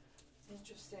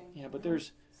Interesting. yeah, but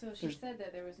there's So she said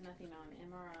that there was nothing on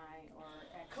MRI or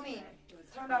X-ray. Clean. It was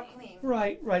Turned out clean.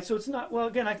 right. So it's not well.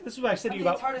 Again, this is what I said to you It's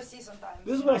about. hard to see sometimes.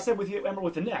 This is what I said with you, remember,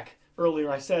 with the neck earlier.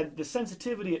 I said the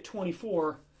sensitivity at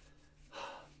 24.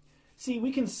 See,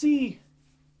 we can see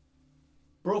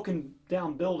broken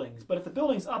down buildings, but if the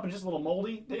building's up and just a little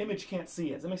moldy, the image can't see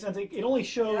it. Does that make sense? It only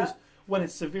shows when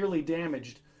it's severely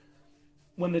damaged.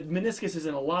 When the meniscus is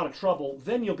in a lot of trouble,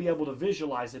 then you'll be able to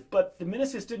visualize it. But the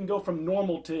meniscus didn't go from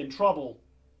normal to in trouble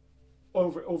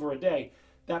over a day.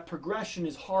 That progression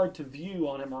is hard to view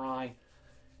on MRI,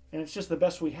 and it's just the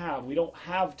best we have. We don't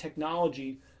have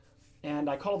technology, and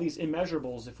I call these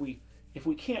immeasurables. If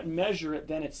we can't measure it,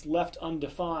 then it's left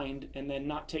undefined and then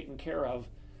not taken care of.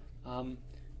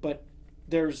 But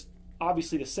there's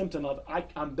obviously the symptom of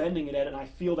I'm bending it at it, and I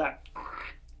feel that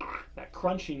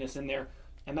crunchiness in there.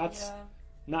 And that's Yeah.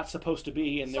 not supposed to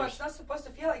be. And So there's it's not supposed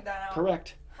to feel like that now.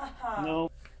 correct.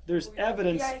 No, there's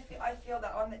evidence. Yeah, I feel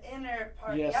that on the inner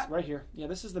part. Yes, Yeah. right here. Yeah,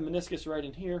 this is the meniscus right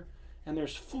in here, and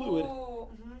there's fluid. Ooh,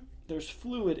 There's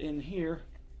fluid in here.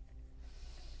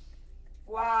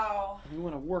 Wow. And we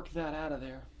want to work that out of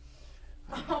there.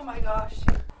 Oh my gosh.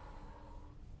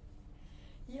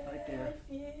 Yeah, Right there.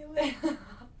 I feel it.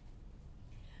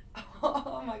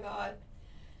 Oh my god.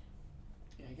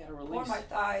 Yeah, you gotta Or release. my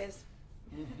thighs.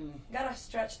 Mhm. Gotta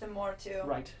stretch them more too.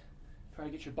 Right. Try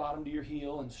to get your bottom to your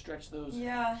heel and stretch those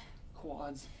Yeah.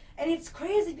 quads. And it's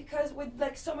crazy because with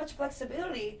like so much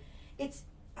flexibility, it's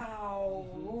ow.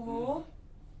 Mhm.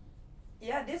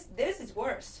 Yeah, this is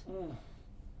worse. Mm.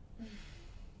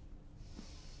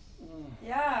 Mm.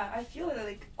 Yeah, I feel it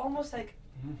like almost like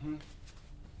Mm-hmm.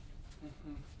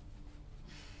 Mm-hmm.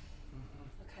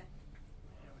 okay.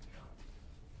 There we go.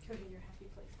 Go to your happy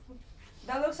place.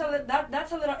 That looks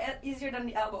that's a little easier than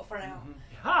the elbow for now. Mhm.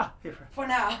 Ha! Here. For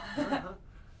now. Uh-huh.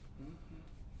 Mhm.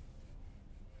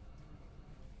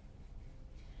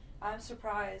 I'm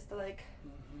surprised. Like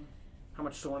Mhm. How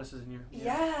much soreness is in your?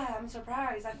 yeah, I'm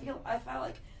surprised. I felt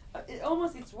like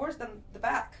it's worse than the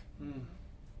back. Mm.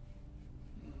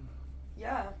 Mm.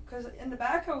 Yeah, because in the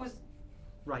back I was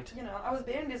Right. I was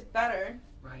bearing this better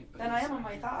Right. but than I am on inside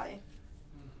my here- thigh.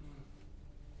 Mhm. Yeah.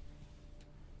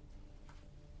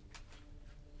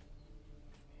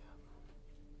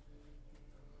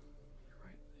 You're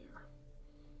right there.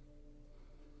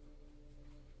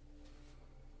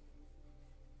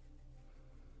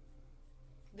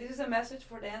 This is a message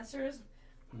for dancers.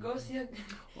 Go see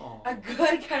Oh. a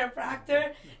good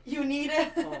chiropractor. You need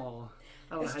it. Oh.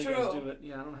 I don't know It's how you guys true. do it.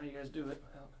 Yeah, I don't know how you guys do it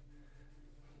without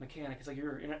mechanic. It's like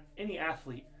any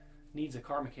athlete needs a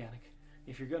car mechanic.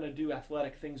 If you're going to do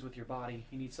athletic things with your body,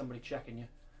 you need somebody checking you.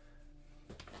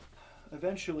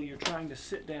 Eventually, you're trying to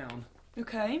sit down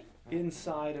Okay.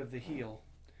 inside of the heel.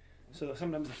 So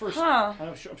sometimes the first, Huh.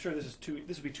 I'm sure this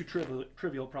would be too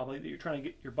trivial probably, that you're trying to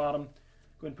get your bottom.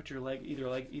 Go ahead and put your either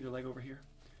leg over here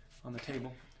on the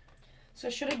table. So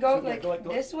should it go So, yeah, like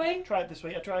go- this way? Try it this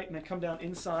way. Yeah, try it, and then come down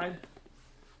inside.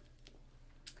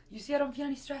 You see, I don't feel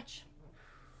any stretch.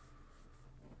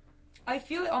 I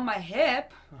feel it on my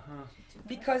hip Uh-huh.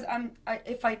 because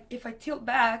if I tilt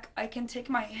back, I can take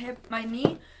my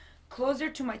knee closer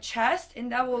to my chest,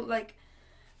 and that will like.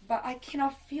 But I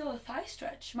cannot feel a thigh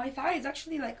stretch. My thigh is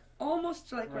actually like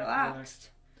almost like Right, relaxed.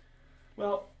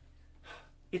 Well,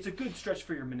 it's a good stretch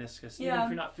for your meniscus. Even Yeah. if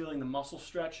you're not feeling the muscle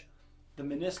stretch, the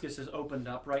meniscus is opened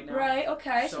up right now. Right.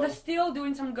 Okay. So, So that's still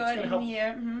doing some good gonna in help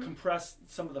here. Mhm. Compress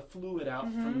some of the fluid out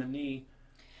from the knee.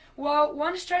 Well,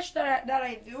 one stretch that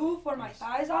I do for my Yes.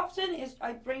 thighs often is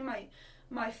I bring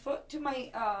my foot to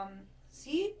my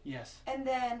seat, Yes. and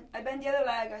then I bend the other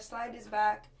leg, I slide this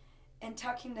back, and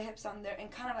tucking the hips under,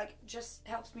 and kind of like just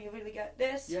helps me really get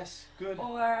this. Yes. Good.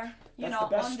 Or That's the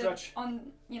best on stretch.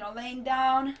 on laying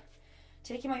down,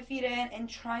 taking my feet in, and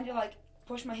trying to like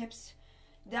push my hips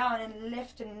down and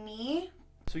lift the knee.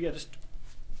 So yeah, just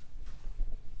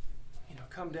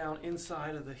come down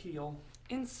inside of the heel.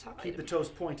 Inside. Keep the toes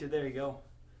pointed. There you go.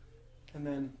 And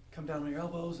then come down on your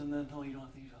elbows, and then you don't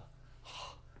have to use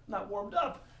not warmed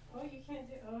up. Oh, you can't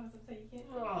do. Oh, I was gonna say you can't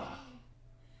do. Ugh.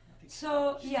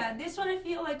 So yeah, this one I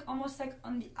feel like almost like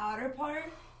on the outer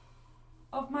part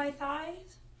of my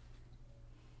thighs.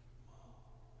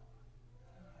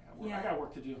 I got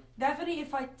work to do. Definitely,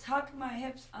 if I tuck my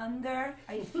hips under,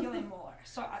 I feel it more.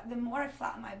 So the more I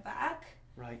flatten my back,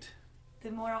 Right.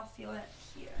 the more I'll feel it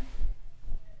here.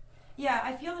 Yeah,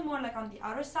 I feel it more like on the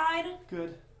outer side.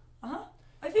 Good.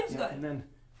 It feels Yeah, good. and then,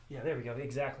 there we go.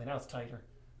 Exactly. Now it's tighter.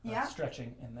 Yeah.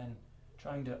 Stretching, and then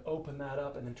trying to open that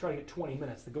up, and then try to get 20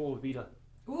 minutes. The goal would be to,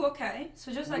 Ooh, okay.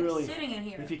 So just like Really, sitting in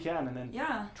here. if you can, and then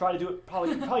Yeah. try to do it.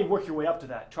 Probably work your way up to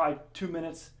that. Try 2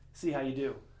 minutes. See how you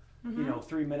do. Mhm.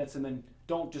 3 minutes, and then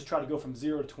don't just try to go from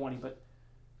 0 to 20, but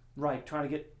trying to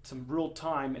get some real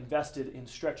time invested in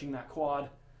stretching that quad,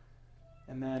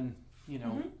 and then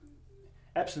Mhm.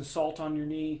 Epsom salt on your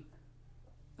knee.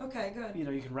 Okay, good.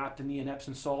 You can wrap the knee in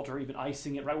Epsom salt, or even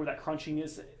icing it right where that crunching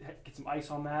is. Get some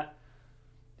ice on that,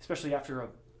 especially after a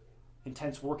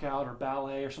intense workout or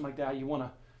ballet or something like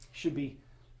that. Should be.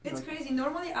 It's crazy.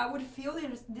 Normally, I would feel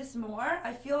this more.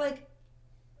 I feel like,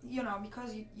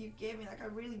 because you gave me like a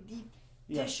really deep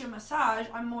Yes. tissue massage,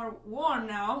 I'm more warm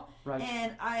now, Right.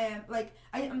 and I am like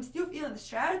I'm still feeling the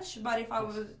stretch. But if I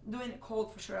Yes. was doing it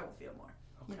cold, for sure I would feel more.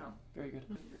 Okay. Very good.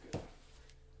 You're good.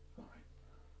 All right.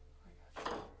 I got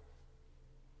you.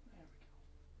 There we go.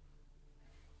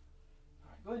 All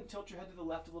right. Go ahead and tilt your head to the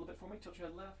left a little bit for me. Tilt your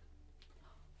head left.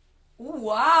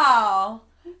 Wow.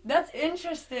 That's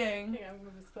interesting. Yeah, I'm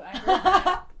gonna just click.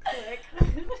 There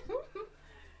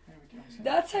we go.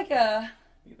 That's like a...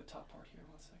 Get the top part here.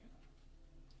 1 second.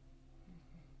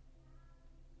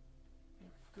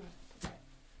 Good. Okay.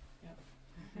 Yeah.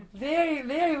 Very,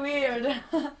 very weird.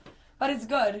 But it's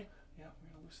good. Yeah, we're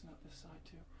gonna loosen up this side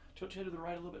too. Tilt your head to the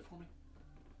right a little bit for me.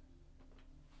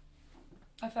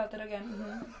 I felt it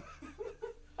again.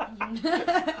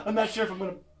 I'm not sure if I'm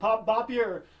gonna bop you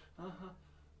or. All right.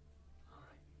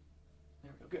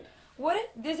 There we go.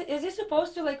 Good. Is this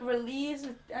supposed to like release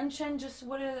the tension? Just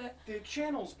what are The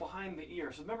channels behind the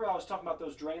ear. So remember I was talking about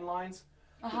those drain lines?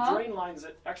 the... The drain lines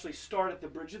that actually start at the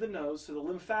bridge of the nose, so the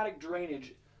lymphatic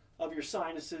drainage of your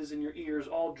sinuses and your ears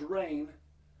all drain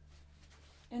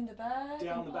In the back?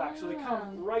 down the back. So they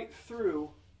come right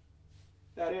through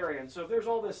that area. And so if there's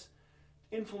all this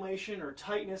inflammation or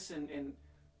tightness and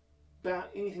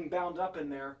anything bound up in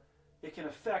there, it can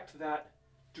affect that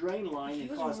drain line It and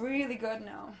feels cause... really good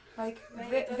now. Like,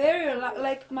 very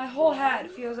like my whole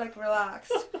head feels like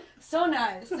relaxed. So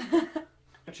nice.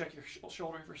 Check your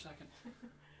shoulder for a second.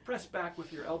 Press back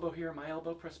with your elbow here. My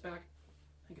elbow, press back.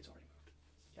 I think it's already moved.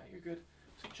 Yeah, you're good.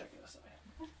 So check the other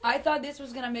side. I thought this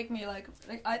was gonna make me like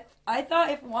I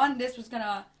thought if one this was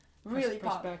gonna really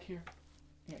press pop. back here.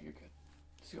 Yeah, you're good.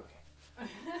 It's okay.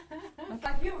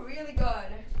 I feel really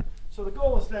good. So the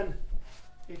goal is then,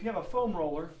 if you have a foam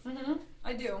roller,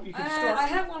 I do. You can start- I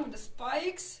have one with the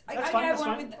spikes. I That's fine, have that's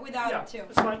one fine. without yeah, it too.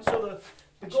 that's fine. So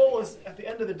the goal is at the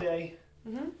end of the day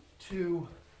to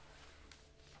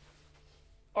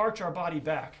arch our body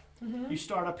back. You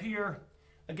start up here.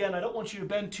 Again, I don't want you to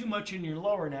bend too much in your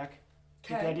lower neck.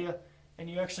 Get the idea? And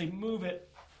you actually move it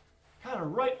kind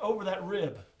of right over that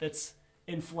rib that's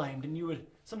inflamed. And you would,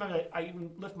 sometimes I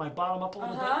even lift my bottom up a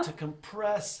little bit to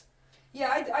compress.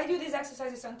 Yeah, I do these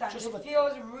exercises sometimes. Just It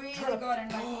feels really try to good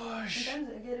and like push. sometimes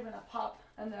I get even a pop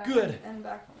and then Good. and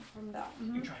back from that.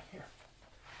 You try here.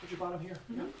 Put your bottom here.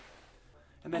 Yeah.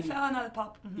 And I then felt another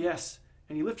pop. yes,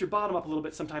 and you lift your bottom up a little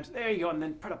bit sometimes. There you go, and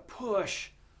then try to push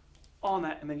on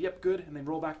that, and then yep, good, and then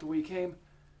roll back the way you came,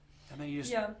 and then you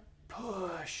just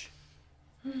push.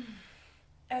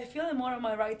 I feel it more on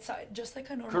my right side, just like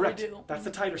I normally Correct. do. That's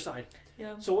the tighter side.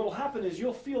 Yeah. So what will happen is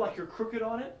you'll feel like you're crooked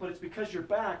on it, but it's because your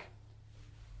back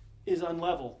is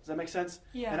unlevel. Does that make sense?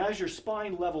 Yeah. And as your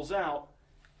spine levels out,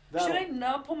 Should I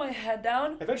not put my head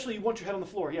down? eventually you want your head on the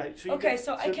floor. Yeah. So you Okay,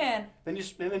 so I can. Then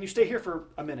you stay here for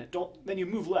a minute. Then you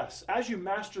move less. As you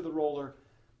master the roller,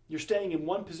 you're staying in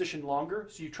one position longer.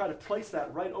 So you try to place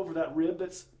that right over that rib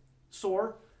that's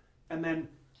sore, and then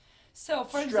So,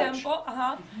 for stretch. example,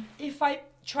 if I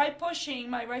try pushing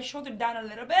my right shoulder down a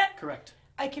little bit, correct.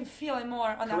 I can feel it more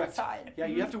on that Correct. side. Yeah,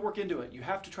 you have to work into it. You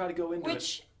have to try to go into it.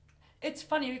 Which, it's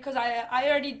funny because I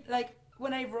already, like,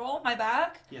 when I roll my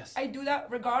back, Yes. I do that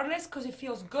regardless because it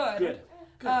feels good. Good.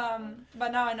 Good.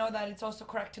 But now I know that it's also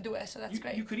correct to do it, so that's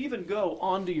great. You could even go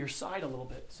onto your side a little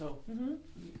bit. So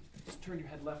just turn your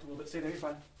head left a little bit. Stay there, you're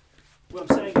fine. What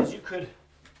I'm saying is you could,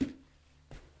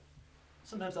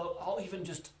 sometimes I'll even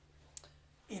just,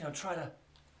 try to,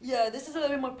 Yeah, this is a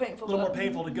little bit more painful. a little more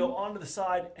painful to go onto the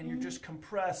side and you just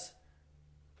compress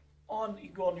on, you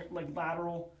go on your like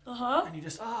lateral and you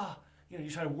just, you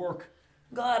try to work.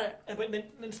 Got it. But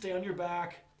then stay on your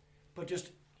back, but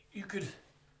just, you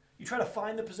try to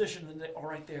find the position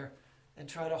right there and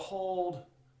try to hold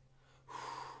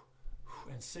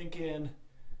and sink in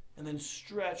and then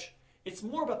stretch. It's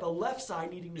more about the left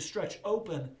side needing to stretch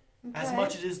open as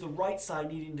much as it is the right side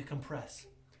needing to compress.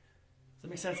 Does that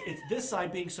make sense? It's this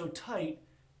side being so tight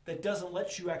that doesn't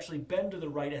let you actually bend to the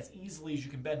right as easily as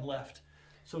you can bend left.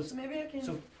 So it's Maybe I can.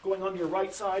 so going on your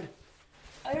right side.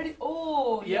 I already.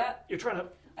 Oh, yeah. You're trying to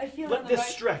I feel it let on the this right.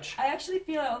 stretch. I actually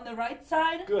feel it on the right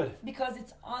side. Good. Because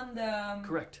it's on the.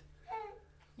 Correct.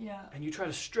 Yeah. And you try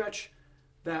to stretch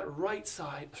that left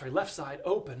side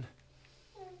open.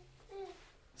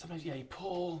 Sometimes, you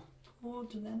pull Pull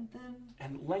to lengthen.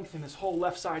 and lengthen this whole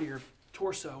left side of your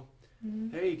torso.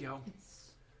 There you go.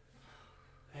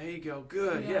 There you go.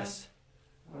 Good. Yeah. Yes.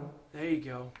 There you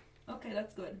go. Okay,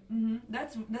 that's good.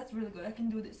 That's really good. I can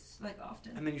do this like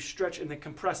often. And then you stretch and then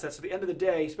compress that. So at the end of the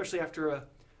day, especially after a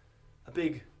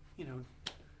big,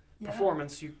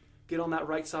 performance, you get on that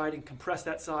right side and compress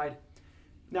that side.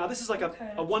 Now, this is like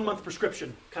a 1 month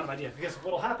prescription kind of idea, because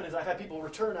what will happen is I've had people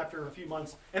return after a few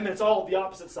months, and then it's all the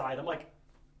opposite side. I'm like,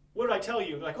 what did I tell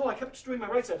you? They're like, I kept just doing my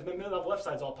right side, and then the left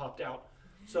side's all popped out.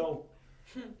 So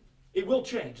it will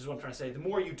change, is what I'm trying to say. The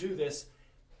more you do this,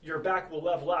 your back will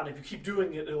level out. If you keep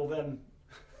doing it, it'll then,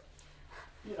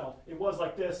 it was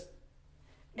like this.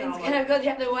 It's gonna go the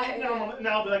other way.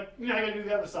 Now I'll be like, I gotta do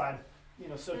the other side.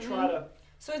 So try to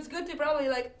So it's good to probably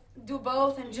like do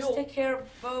both and just take care of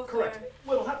both. Correct. Or,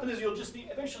 What'll happen is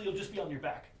eventually you'll just be on your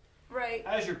back. right.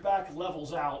 As your back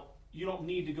levels out, you don't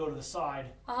need to go to the side.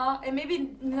 And maybe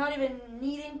not even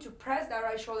needing to press that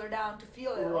right shoulder down to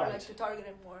feel it or Right. like to target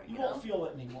it more. You You know? won't feel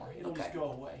it anymore. It'll just Okay.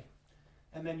 go away.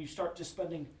 And then you start just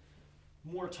spending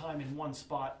more time in one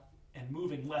spot and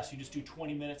moving less. You just do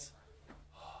 20 minutes.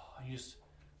 You just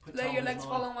put Let your television legs on,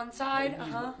 fall on one side. let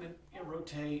your knees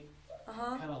rotate,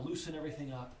 kind of loosen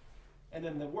everything up. And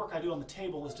then the work I do on the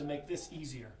table is to make this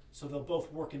easier. So they'll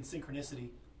both work in synchronicity.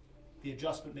 The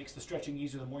adjustment makes the stretching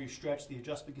easier. The more you stretch, the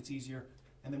adjustment gets easier.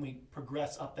 And then we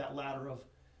progress up that ladder of,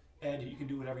 Ed, you can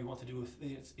do whatever you want to do with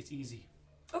it. It's easy.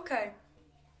 Okay.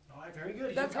 All right, very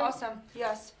good. That's awesome.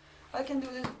 Yes. I can do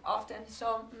this often.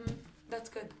 So that's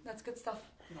good. That's good stuff.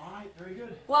 All right, very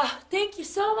good. Wow. Thank you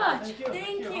so much. Thank you.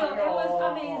 Thank you. Oh, It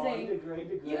was you amazing. did great.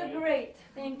 You did great.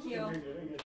 Thank you. Very good.